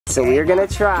So we're gonna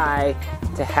try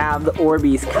to have the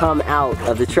Orbeez come out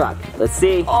of the truck. Let's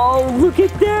see. Oh, look at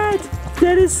that!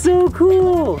 That is so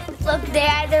cool. Look, they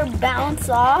either bounce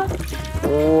off.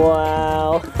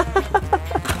 Wow.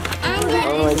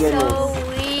 Oh my goodness. So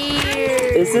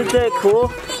weird. Isn't that cool?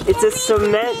 It's a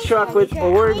cement truck with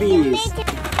Orbeez.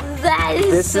 That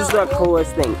is This is the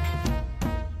coolest thing.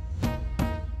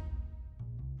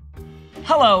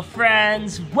 Hello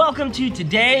friends, welcome to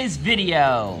today's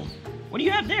video. What do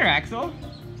you have there, Axel?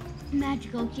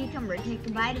 Magical cucumber. Take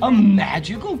a bite of it. A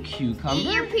magical cucumber?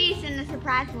 Eat your piece and the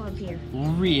surprise will appear.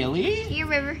 Really? Here,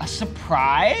 River. A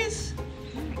surprise?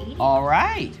 All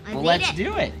right, well let's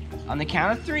do it. On the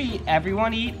count of 3,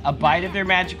 everyone eat a bite of their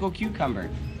magical cucumber.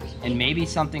 And maybe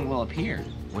something will appear.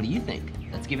 What do you think?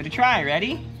 Let's give it a try.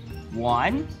 Ready?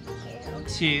 1,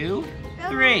 2,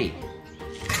 3.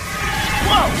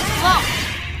 Whoa!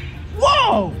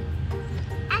 Whoa!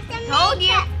 Told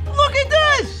you. Look at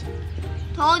this!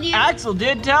 Told you. Axel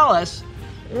did tell us.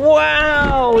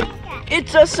 Wow!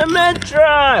 It's a cement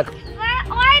truck!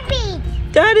 Orbeez.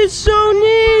 That is so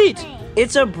neat!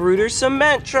 It's a Bruder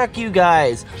Cement Truck, you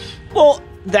guys. Well,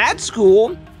 that's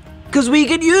cool, because we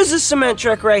could use a cement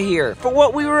truck right here for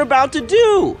what we were about to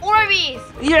do. Orbeez.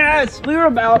 Yes, we were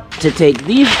about to take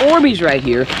these Orbeez right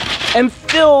here and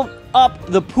fill up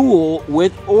the pool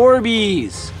with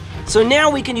Orbeez. So now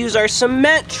we can use our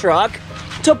cement truck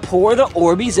to pour the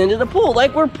Orbeez into the pool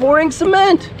like we're pouring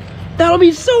cement. That'll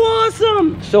be so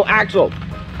awesome. So Axel,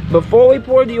 before we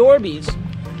pour the Orbeez,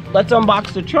 let's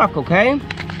unbox the truck, okay?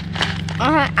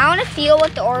 I want to feel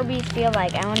what the Orbeez feel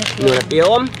like. I want to feel. You want to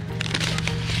feel them?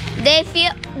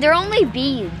 They're only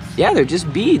beads. Yeah, they're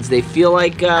just beads. They feel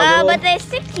like little... but they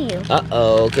stick to you.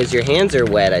 Uh-oh, because your hands are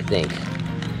wet, I think.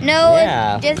 No,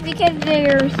 Yeah. it's just because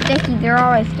they're sticky. They're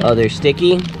always sticky. Oh, they're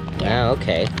sticky? Yeah,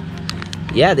 okay.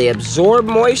 Yeah, they absorb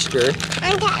moisture.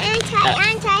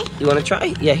 You want to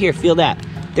try? Yeah, here, feel that.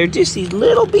 They're just these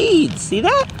little beads. See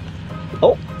that?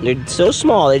 Oh, they're so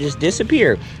small, they just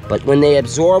disappear. But when they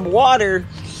absorb water,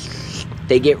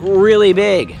 they get really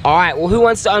big. All right, well, who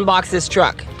wants to unbox this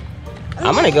truck?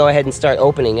 I'm gonna go ahead and start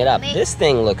opening it up. This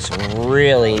thing looks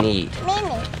really neat.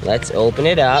 Let's open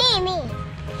it up.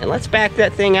 And let's back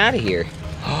that thing out of here.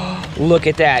 Look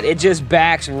at that, it just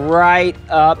backs right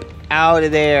up out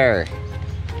of there.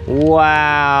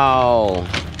 Wow.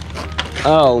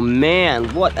 Oh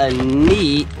man, what a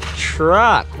neat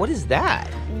truck. What is that?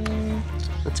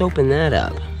 Let's open that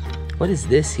up. What is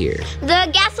this here? The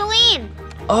gasoline.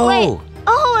 Oh. Wait.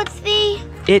 Oh, it's the...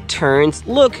 It turns,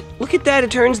 look at that,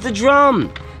 it turns the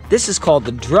drum. This is called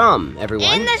the drum, everyone.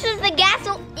 And this is the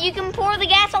you can pour the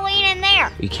gasoline in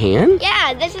there. You can?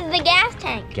 Yeah, this is the gas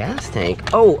tank. Gas tank?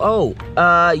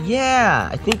 Yeah,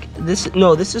 I think this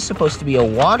is supposed to be a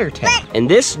water tank. And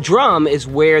this drum is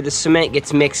where the cement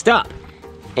gets mixed up.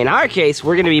 In our case,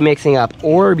 we're gonna be mixing up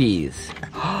Orbeez.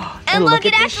 And look,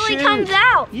 it actually comes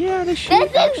out. Yeah, the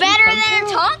chute. This is better than a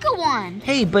Tonka one.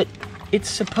 Hey, but it's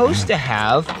supposed to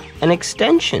have an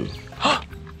extension.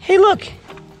 Hey, look.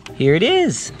 Here it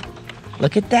is.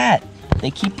 Look at that. They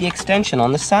keep the extension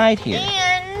on the side here.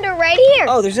 And right here.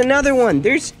 Oh, there's another one.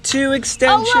 There's 2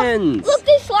 extensions. Oh, look,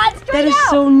 they slide straight out. That is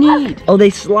so neat. Oh, they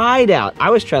slide out.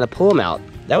 I was trying to pull them out.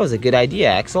 That was a good idea,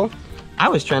 Axel. I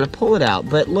was trying to pull it out,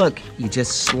 but look, you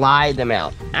just slide them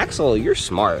out. Axel, you're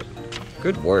smart.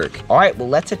 Good work. All right, well,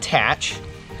 let's attach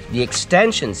the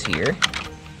extensions here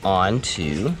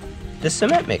onto the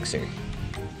cement mixer.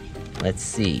 Let's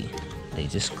see. They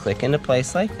just click into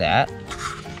place like that.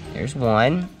 There's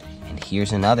one, and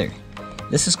here's another.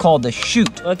 This is called the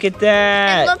chute. Look at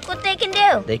that. And look what they can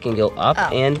do. They can go up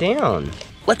and down.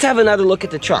 Let's have another look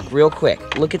at the truck real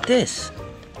quick. Look at this.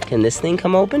 Can this thing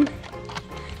come open?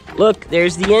 Look,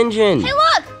 there's the engine. Hey,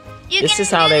 look. This is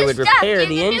how they would repair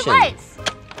the engine.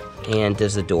 And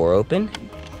does the door open?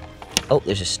 Oh,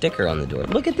 there's a sticker on the door.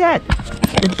 Look at that.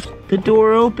 The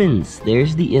door opens.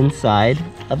 There's the inside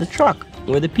of the truck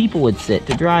where the people would sit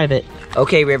to drive it.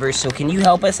 Okay, Rivers, so can you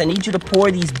help us? I need you to pour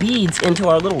these beads into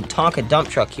our little Tonka dump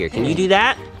truck here. Can you do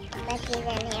that?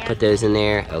 Put those in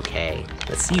there. Okay.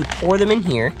 Let's see you pour them in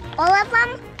here. All of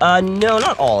them? No,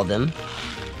 not all of them.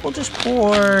 We'll just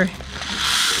pour a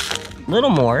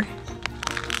little more.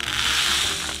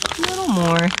 A little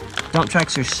more. Dump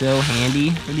trucks are so handy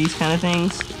for these kind of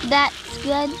things. That's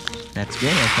good. That's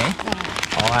good, okay.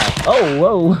 All right. Oh,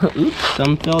 whoa. Oops,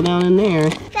 some fell down in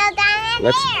there.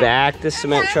 Let's back the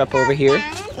cement truck over here.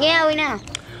 Yeah, we know.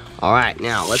 All right,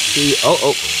 now let's see.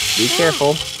 Oh, be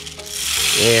careful.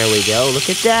 There we go. Look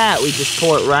at that. We just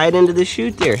pour it right into the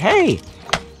chute there. Hey,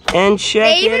 and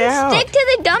check it out. They even stick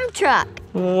to the dump truck.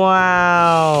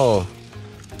 Wow.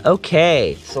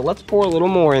 Okay, so let's pour a little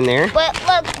more in there. But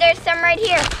look, there's some right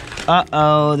here.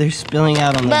 Uh-oh, they're spilling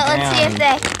out on the ground. But let's see if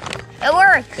it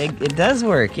works. It does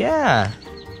work, yeah.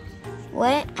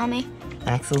 What, Mommy?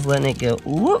 Axel's letting it go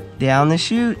whoop, down the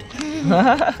chute.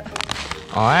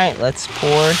 All right, let's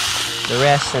pour the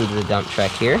rest into the dump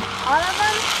truck here. All of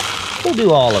them? We'll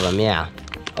do all of them, yeah.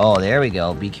 Oh, there we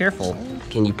go. Be careful.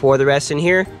 Can you pour the rest in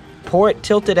here? Pour it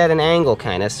tilted at an angle,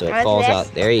 kind of, so it falls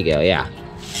out. There you go, yeah.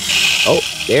 Oh,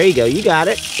 there you go. You got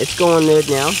it. It's going good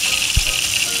now.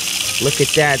 Look at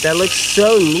that. That looks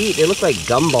so neat. They look like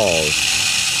gumballs.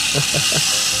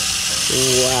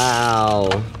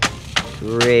 Wow.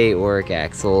 Great work,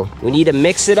 Axel. We need to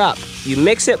mix it up. You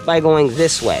mix it by going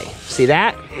this way. See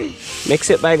that? Mix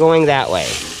it by going that way.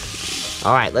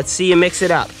 All right, let's see you mix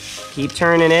it up. Keep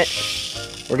turning it.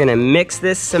 We're gonna mix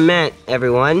this cement,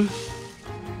 everyone.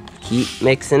 Keep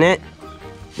mixing it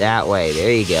that way.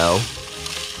 There you go.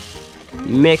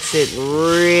 Mix it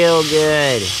real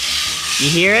good. You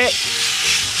hear it?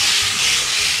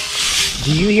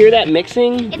 Do you hear that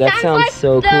mixing? That sounds like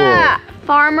so cool.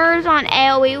 Farmers on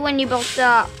AOE when you build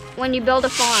a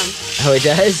farm. Oh, it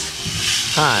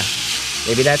does? Huh.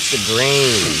 Maybe that's the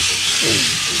grain.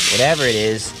 Whatever it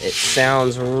is, it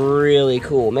sounds really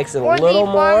cool. Mix it a little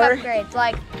more. Farm upgrades,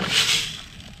 like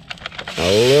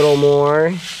a little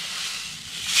more.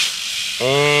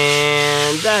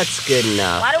 And that's good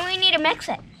enough. Why do we need to mix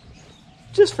it?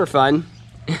 Just for fun.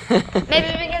 Maybe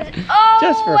because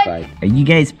just for fun. Are you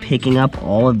guys picking up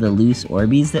all of the loose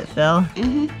Orbeez that fell?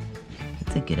 Mm-hmm.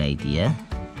 That's a good idea.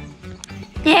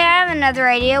 Yeah, I have another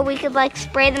idea. We could like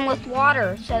spray them with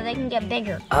water so they can get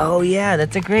bigger. Oh yeah,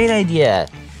 that's a great idea.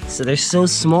 So they're so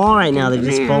small right now, they're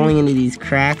just falling into these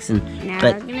cracks.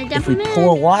 But if we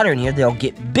pour water in here, they'll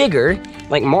get bigger,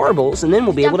 like marbles, and then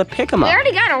we'll be able to pick them up. We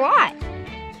already got a lot.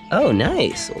 Oh,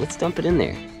 nice. Well, let's dump it in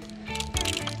there.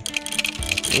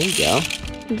 There you go.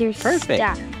 They're perfect.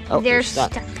 Stuck. Oh, they're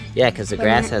stuck. Yeah, because the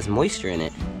grass has moisture in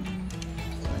it.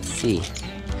 Let's see.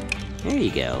 There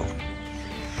you go.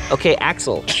 Okay,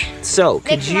 Axel. So,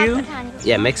 could you...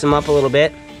 Yeah, mix them up a little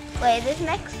bit. Wait, this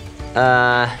mix?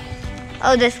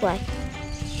 Oh, this way.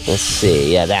 Let's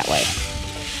see. Yeah, that way.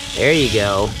 There you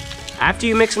go. After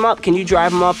you mix them up, can you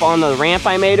drive them up on the ramp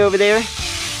I made over there?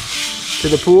 To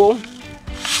the pool?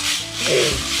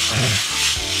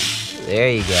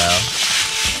 There you go.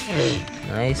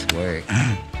 Nice work.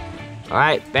 All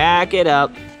right, back it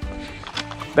up.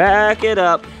 Back it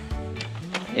up.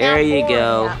 There you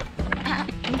go.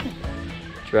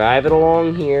 Drive it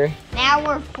along here. Now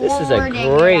we're forwarding. This is a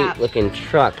great looking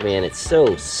truck, man. It's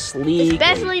so sleek.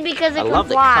 Especially because it can fly. I love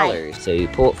the colors. So you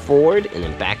pull it forward and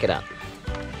then back it up.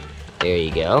 There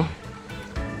you go.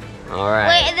 All right.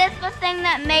 Wait, is this the thing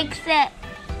that makes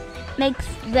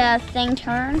the thing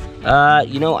turn?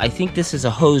 You know, I think this is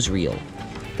a hose reel.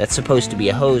 That's supposed to be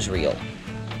a hose reel.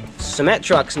 Cement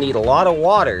trucks need a lot of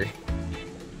water.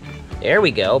 There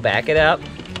we go. Back it up.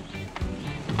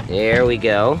 There we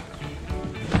go.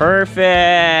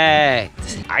 Perfect.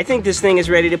 I think this thing is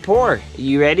ready to pour.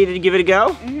 You ready to give it a go?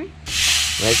 Mm-hmm.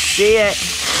 Let's see it.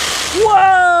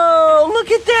 Whoa!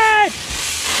 Look at that!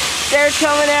 They're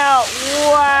coming out.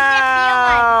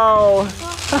 Wow!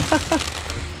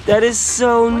 That is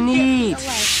so neat.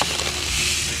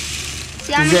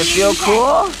 Does that feel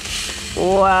cool?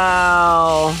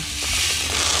 Wow!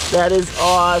 That is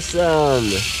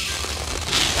awesome.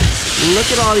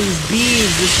 Look at all these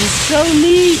beads. This is so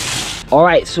neat. All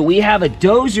right, so we have a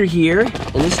dozer here,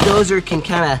 and this dozer can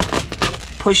kind of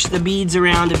push the beads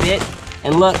around a bit.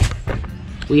 And look,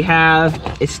 we have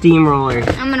a steamroller.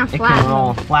 I'm gonna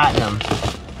flatten them.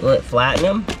 Will it flatten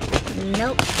them?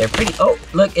 Nope. They're pretty. Oh,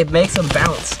 look, it makes them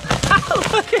bounce.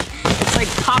 Look, it's like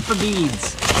papa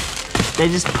beads. They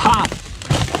just pop.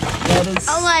 That is.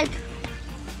 Oh, like.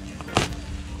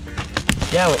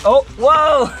 Yeah. Oh,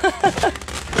 whoa!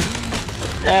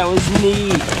 That was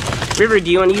neat. River,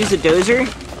 do you want to use a dozer?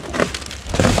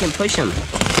 You can push them.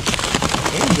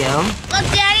 There you go. Look,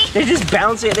 Daddy. They're just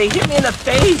bouncing. They hit me in the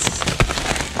face.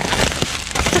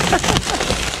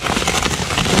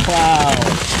 Wow.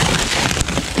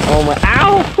 Oh my.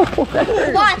 Ow!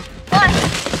 Watch.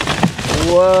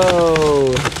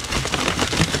 Whoa.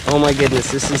 Oh my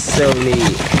goodness, this is so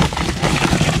neat.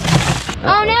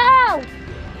 Oh no!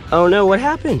 Oh no, what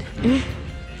happened?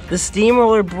 The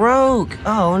steamroller broke.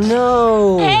 Oh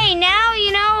no. Hey, now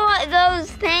you know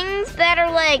those things that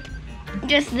are like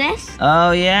just this?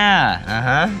 Oh yeah.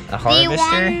 Uh-huh. A harvester? The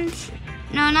ones,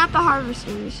 no, not the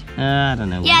harvesters. I don't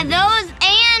know. Yeah, those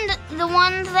and the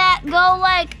ones that go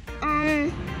like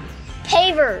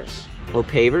pavers. Oh,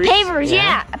 pavers? Pavers,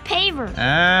 yeah, a paver.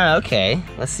 Ah, okay.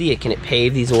 Let's see it. Can it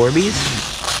pave these Orbeez?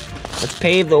 Let's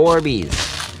pave the Orbeez.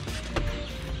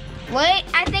 Wait,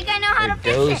 I think I know how to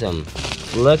fix Doze it. them.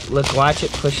 Look, watch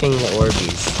it pushing the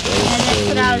Orbeez. That's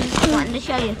what I was wanting to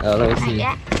show you. Oh, let me see.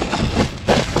 Yeah.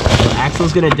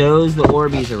 Axel's gonna doze the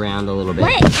Orbeez around a little bit.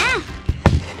 Wait,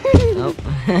 Oh.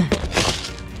 I'm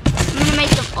gonna make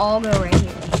them all go right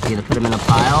here. You gonna put them in a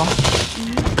pile?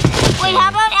 Wait, how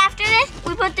about after this,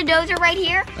 we put the dozer right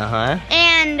here, Uh-huh.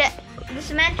 and the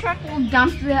cement truck will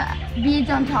dump the beads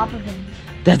on top of them.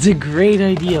 That's a great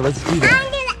idea. Let's do that.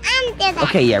 I'm gonna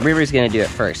Okay, yeah, River's gonna do it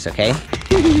first, okay?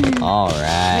 All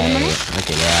right. Look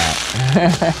at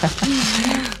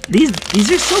that.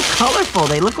 These are so colorful.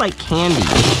 They look like candy.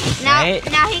 Right?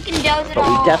 Now he can doze it But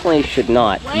all. we definitely should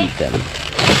not eat them.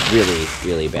 It's really,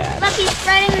 really bad. Look, he's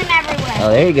spreading them everywhere. Oh,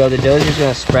 there you go. The dozer's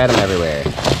gonna spread them everywhere.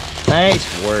 Nice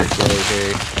work,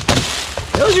 Dozer.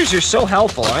 Dozers are so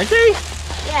helpful, aren't they?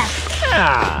 Yeah.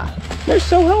 Yeah, they're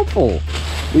so helpful.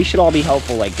 We should all be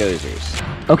helpful like dozers.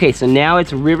 Okay, so now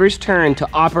it's River's turn to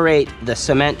operate the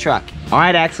cement truck. All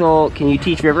right, Axel, can you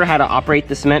teach River how to operate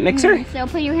the cement mixer? So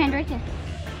put your hand right there.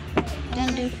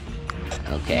 Don't do.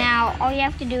 Okay. Now all you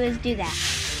have to do is do that.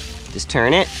 Just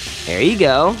turn it. There you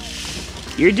go.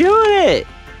 You're doing it.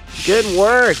 Good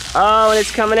work. Oh, and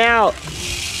it's coming out.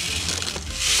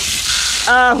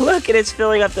 Oh, look, and it's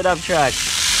filling up the dump truck.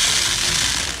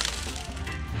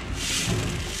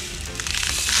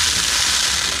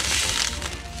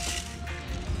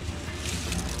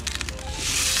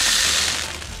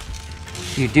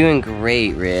 You're doing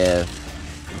great, Riv.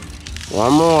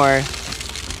 One more.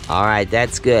 All right,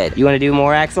 that's good. You want to do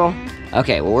more, Axel?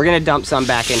 Okay, well, we're going to dump some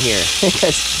back in here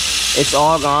because it's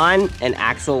all gone, and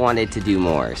Axel wanted to do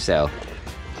more, so.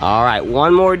 All right,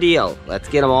 one more deal. Let's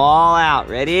get them all out.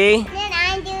 Ready? Then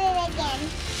I do it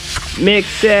again.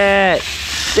 Mix it.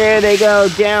 There they go,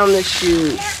 down the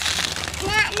chute.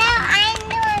 No, I'm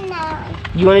doing that.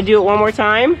 You want to do it one more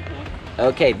time?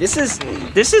 Okay, this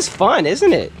is fun,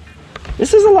 isn't it?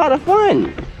 This is a lot of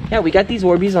fun. Yeah, we got these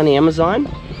Orbeez on Amazon,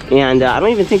 and I don't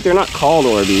even think they're not called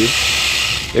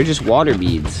Orbeez. They're just water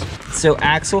beads. So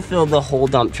Axel filled the whole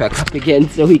dump truck up again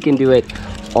so he can do it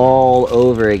all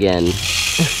over again.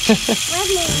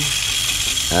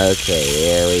 Okay,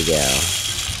 there we go.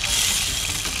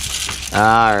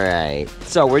 All right,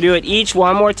 so we're doing each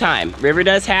one more time. River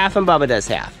does half and Bubba does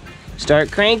half. Start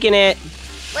cranking it.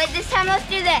 Wait, this time let's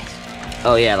do this.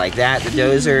 Oh yeah, like that, the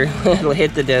dozer. It'll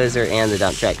hit the dozer and the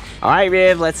dump truck. All right,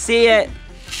 Riv, let's see it.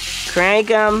 Crank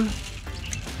them.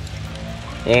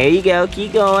 There you go,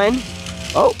 keep going.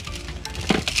 Oh,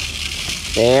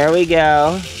 there we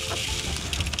go.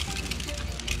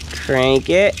 Crank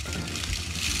it.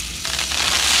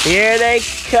 Here they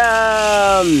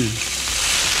come.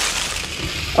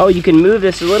 Oh, you can move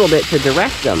this a little bit to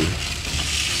direct them.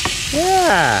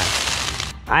 Yeah.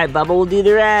 All right, Bubba will do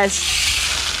the rest.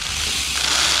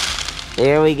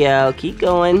 There we go. Keep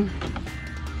going.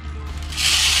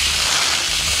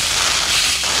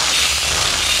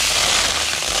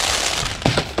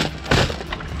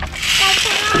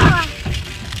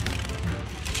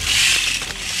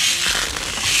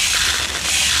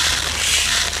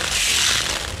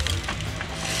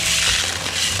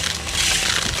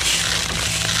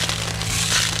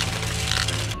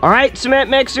 All right, cement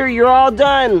mixer, you're all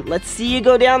done. Let's see you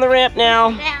go down the ramp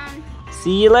now. Down.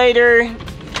 See you later.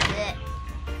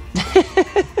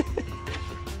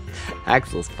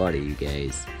 Axel's funny, you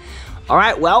guys. All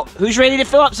right, well, who's ready to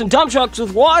fill up some dump trucks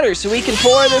with water so we can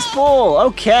pour this pool?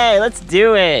 Okay, let's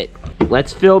do it.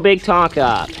 Let's fill Big Talk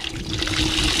up.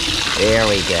 There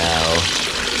we go.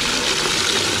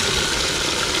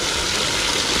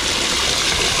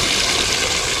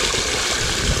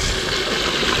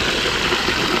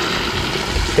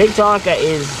 Big Tonka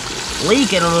is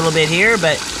leaking a little bit here,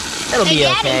 but it'll be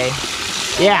okay.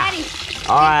 Yeah.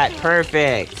 All right,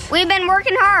 perfect. We've been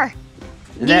working hard.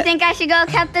 Do you think I should go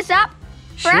cut this up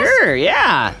for us? Sure,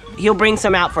 yeah. He'll bring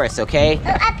some out for us, okay?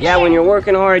 Yeah, when you're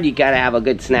working hard, you gotta have a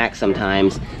good snack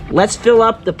sometimes. Let's fill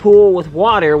up the pool with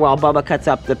water while Bubba cuts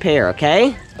up the pear,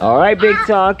 okay? All right, Big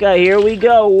Tonka, here we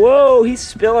go. Whoa, he's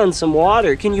spilling some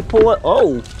water. Can you pull it?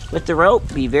 Oh, with the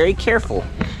rope, be very careful.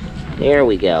 There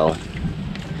we go.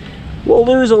 We'll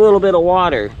lose a little bit of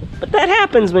water, but that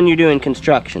happens when you're doing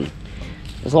construction.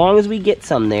 As long as we get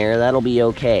some there, that'll be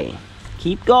okay.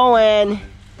 Keep going.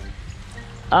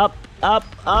 Up, up,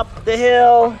 up the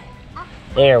hill.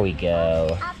 There we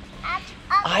go.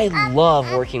 I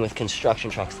love working with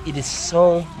construction trucks. It is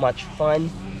so much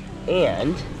fun,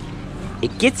 and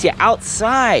it gets you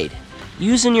outside.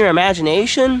 Using your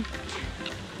imagination,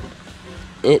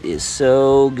 it is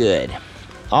so good.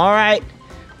 All right,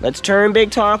 let's turn Big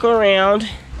Tonka around.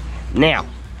 Now,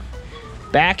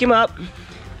 Back him up.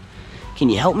 Can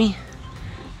you help me?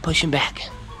 Push him back.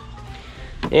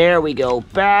 There we go.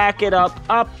 Back it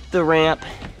up the ramp.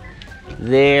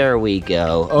 There we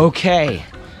go. Okay.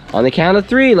 On the count of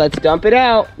 3, let's dump it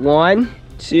out. 1,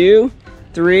 2,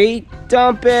 3,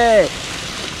 dump it.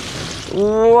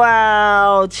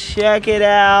 Wow, check it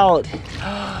out.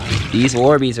 These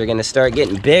Orbeez are gonna start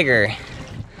getting bigger.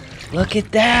 Look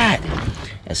at that.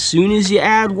 As soon as you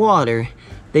add water,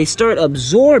 they start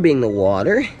absorbing the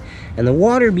water, and the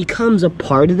water becomes a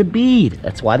part of the bead.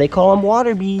 That's why they call them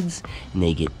water beads. And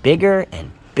they get bigger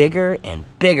and bigger and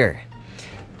bigger.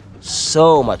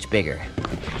 So much bigger.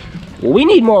 Well, we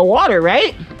need more water,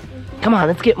 right? Come on,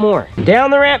 let's get more.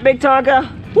 Down the ramp, Big Tonka.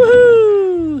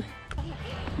 Woohoo!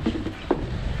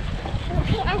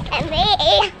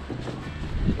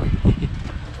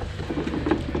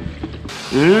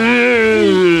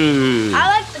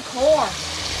 I like the core.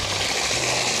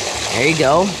 There you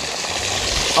go.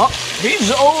 Oh,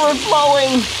 he's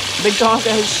overflowing. Big Tonka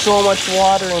has so much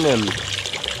water in him.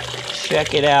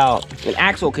 Check it out. And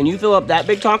Axel, can you fill up that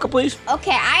Big Tonka, please?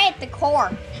 Okay, I ate the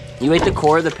core. You ate the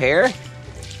core of the pear?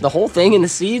 The whole thing and the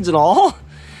seeds and all?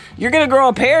 You're gonna grow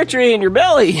a pear tree in your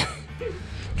belly.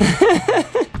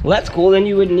 Well, that's cool. Then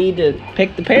you wouldn't need to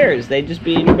pick the pears. They'd just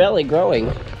be in your belly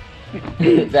growing.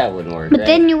 That wouldn't work, But right?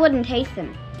 then you wouldn't taste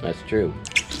them. That's true.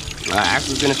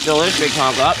 Axel's gonna fill this Big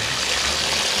Tonka up.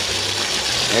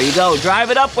 There you go.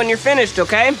 Drive it up when you're finished,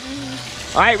 okay?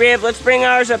 All right, Rib, let's bring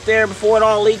ours up there before it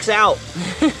all leaks out.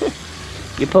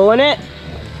 You pulling it?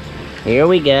 Here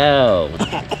we go.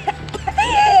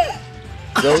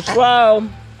 Go slow.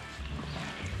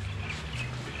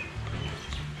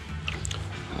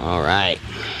 All right.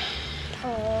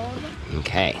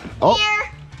 Okay. Oh,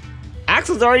 Here.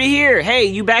 Axel's already here. Hey,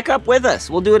 you back up with us.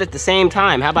 We'll do it at the same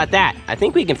time. How about that? I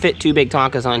think we can fit 2 Big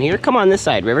Tonkas on here. Come on this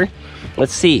side, River.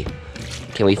 Let's see.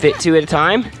 Can we fit 2 at a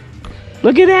time?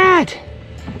 Look at that.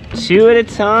 2 at a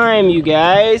time, you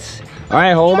guys. All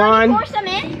right, hold on. Pour some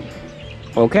in.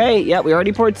 Okay, yeah, we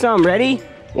already poured some. Ready?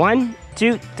 1,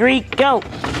 2, 3, go.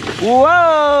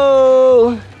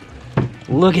 Whoa!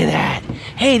 Look at that.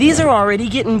 Hey, these are already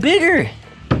getting bigger.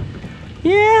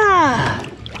 Yeah.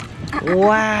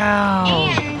 Wow.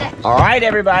 And All right,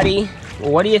 everybody.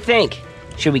 What do you think?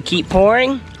 Should we keep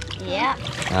pouring? yeah.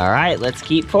 All right, let's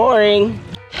keep pouring.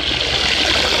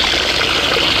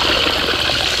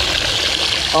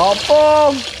 All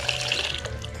full.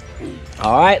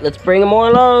 All right, let's bring in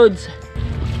more loads.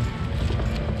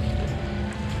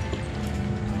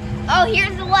 Oh,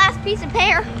 here's the last piece of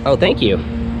pear. Oh, thank you.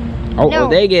 Oh, No. oh,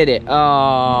 they get it.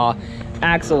 Oh,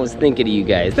 Axel was thinking of you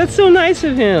guys. That's so nice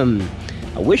of him.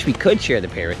 I wish we could share the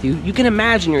pear with you. You can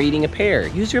imagine you're eating a pear.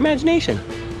 Use your imagination.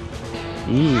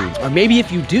 Or maybe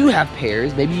if you do have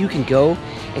pears, maybe you can go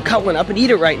and cut one up and eat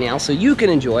it right now so you can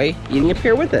enjoy eating a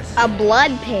pear with us. A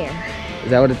blood pear. Is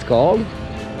that what it's called?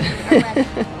 An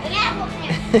apple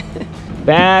pear.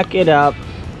 Back it up.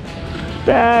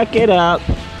 Back it up.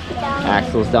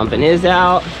 Axel's dumping his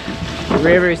out.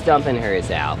 River's dumping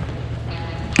hers out.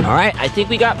 All right, I think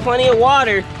we got plenty of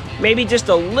water. Maybe just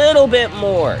a little bit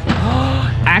more.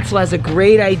 Axel has a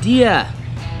great idea.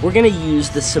 We're gonna use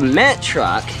the cement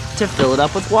truck to fill it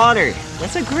up with water.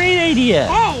 That's a great idea.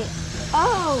 Hey.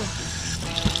 Oh.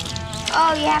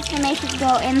 Oh, you have to make it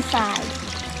go inside.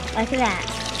 Like that.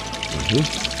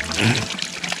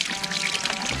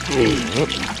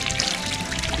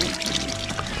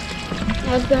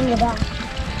 I was going to go back.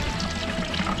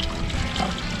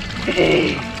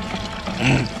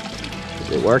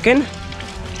 Is it working?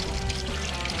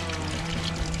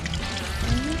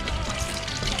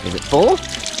 Is it full?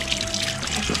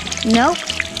 Nope.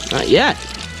 Not yet.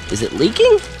 Is it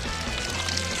leaking?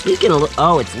 It's leaking a little.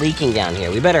 Oh, it's leaking down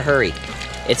here. We better hurry.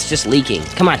 It's just leaking.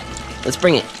 Come on. Let's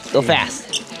bring it. Go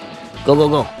fast. Go, go,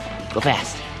 go. Go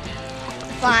fast.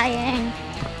 Flying.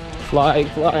 Flying,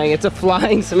 flying. It's a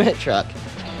flying cement truck.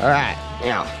 All right.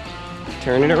 Now,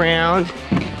 turn it around.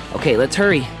 Okay, let's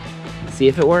hurry. See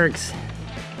if it works.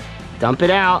 Dump it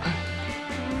out.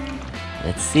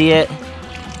 Let's see it.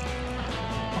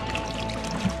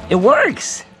 It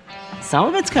works. Some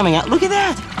of it's coming out. Look at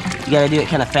that. You gotta do it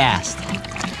kind of fast.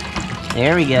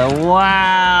 There we go.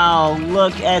 Wow,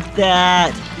 look at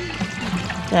that.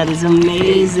 That is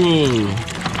amazing.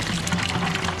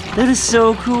 That is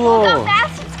so cool. Look how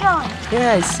fast it's going.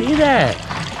 Yeah, I see that.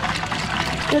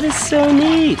 That is so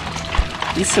neat.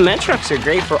 These cement trucks are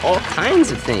great for all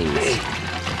kinds of things.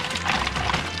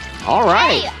 All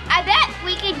right. Hey, I bet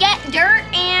we could get dirt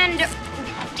and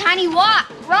tiny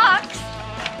rocks.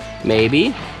 Maybe.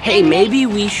 Hey, maybe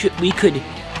we could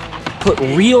put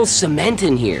real cement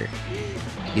in here.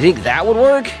 You think that would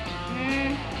work?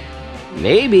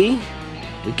 Maybe.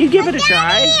 We could give it a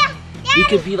try. We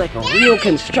could be like a real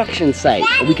construction site.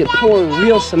 Or we could pour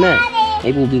real cement.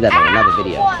 Maybe we'll do that in another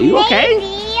video. Are you okay?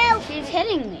 She's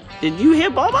hitting me. Did you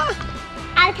hit Bubba?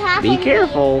 I'm talking. Be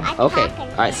careful. I'm Okay. talking.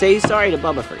 All right, say sorry to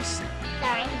Bubba first.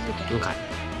 Sorry. Okay.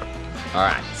 All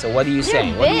right, so what are you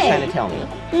saying? What are you trying to tell me?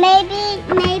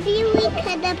 Maybe we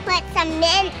could have put some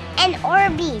men and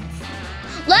Orbeez.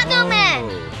 Lego men.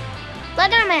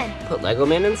 Lego men. Put Lego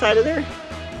men inside of there?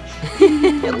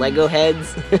 Lego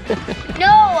heads?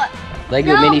 No.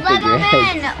 Lego minifigure Lego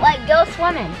heads. men. Like go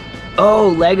swimming.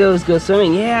 Oh, Legos go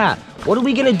swimming, yeah. What are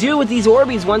we gonna do with these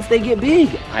Orbeez once they get big?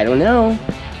 I don't know.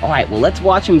 All right, well, let's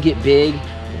watch them get big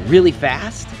really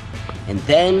fast, and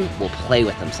then we'll play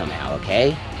with them somehow,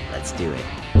 okay? Let's do it.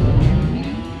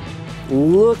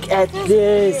 Look at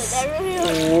this.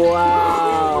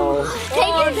 Wow.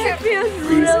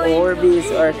 These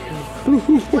Orbeez are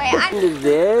into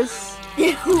this.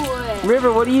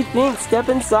 River, what do you think? Step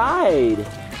inside. They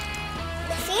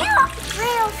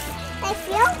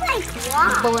feel like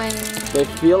rocks. They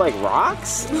feel like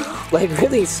rocks? Like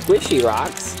really squishy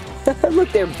rocks? Look,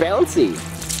 they're bouncy.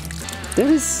 That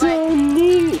is so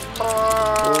neat.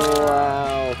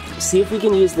 Wow. See if we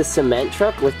can use the cement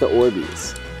truck with the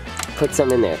Orbeez. Put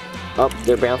some in there. Oh,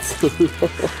 they're bouncing.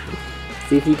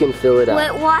 See if you can fill it up.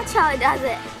 Wait, watch how it does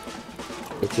it.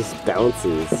 It just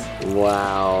bounces.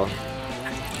 Wow.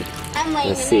 I'm laying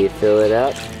Let's see, fill it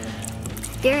up.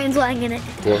 Darren's laying in it.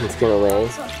 Darren's gonna lay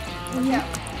in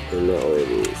the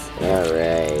Orbeez. All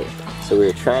right. So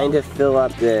we're trying to fill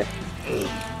up this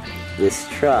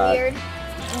truck. Weird.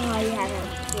 Oh, yeah.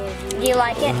 Do you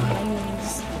like it?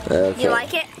 Okay. Do you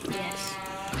like it? Yes.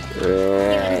 You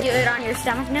Right. can do it on your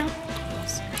stomach now?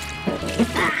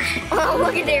 Oh,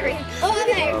 look at Darren. Oh, look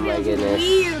at Darren. Oh my goodness.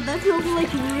 Weird. That feels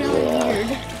like really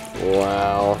weird.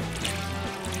 Wow.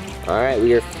 All right,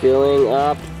 we are filling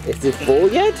up. Is it full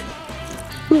yet?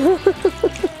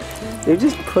 They're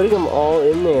just putting them all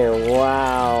in there.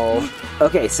 Wow.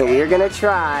 Okay, so we're gonna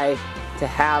try to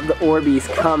have the Orbeez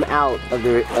come out of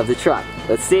the truck.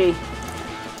 Let's see.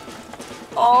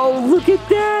 Oh, look at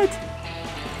that!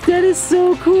 That is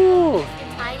so cool.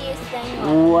 Tiniest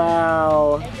thing.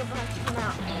 Wow.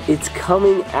 It's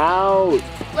coming out.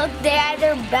 Look, they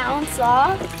either bounce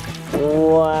off.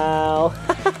 Wow.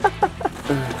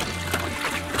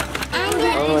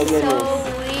 Oh my goodness. So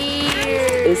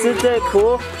weird. Isn't that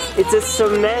cool? It's a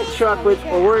cement truck with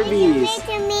Orbeez.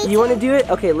 You want to do it?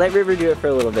 Okay, let River do it for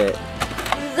a little bit.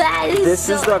 That is This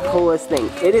is the coolest thing.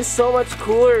 It is so much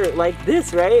cooler like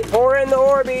this, right? Pour in the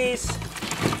Orbeez.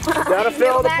 Gotta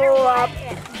fill the pool up.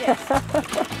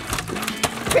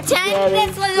 Pretend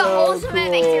this was a whole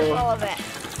cement mixer full of it.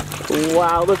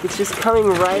 Wow, look, it's just coming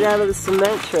right out of the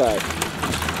cement truck.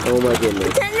 Oh my goodness.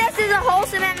 Pretend this is a whole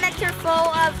cement mixer full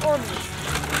of Orbeez.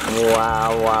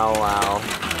 Wow, wow, wow.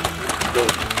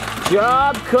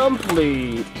 Job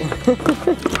complete.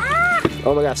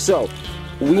 Oh my gosh, so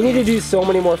we need to do so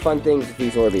many more fun things with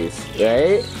these Orbeez,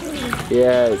 right?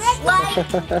 Yes.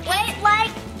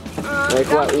 Like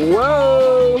what?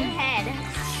 Whoa! your head.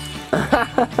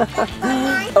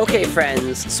 Okay,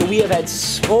 friends, so we have had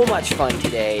so much fun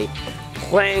today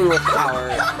playing with our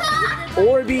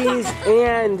Orbeez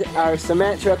and our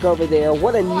cement truck over there.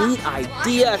 What a neat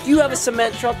idea. If you have a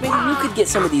cement truck, maybe you could get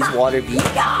some of these water beads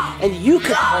and you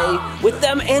could play with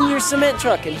them and your cement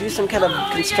truck and do some kind of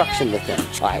construction with them.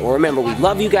 All right, well, remember, we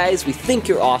love you guys. We think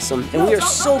you're awesome, and we are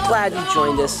so glad you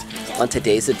joined us on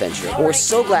today's adventure. And we're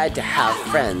so glad to have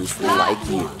friends like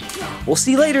you. We'll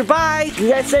see you later. Bye. You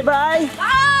guys say bye.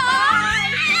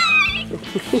 Bye.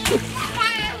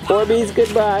 Orbeez,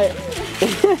 goodbye.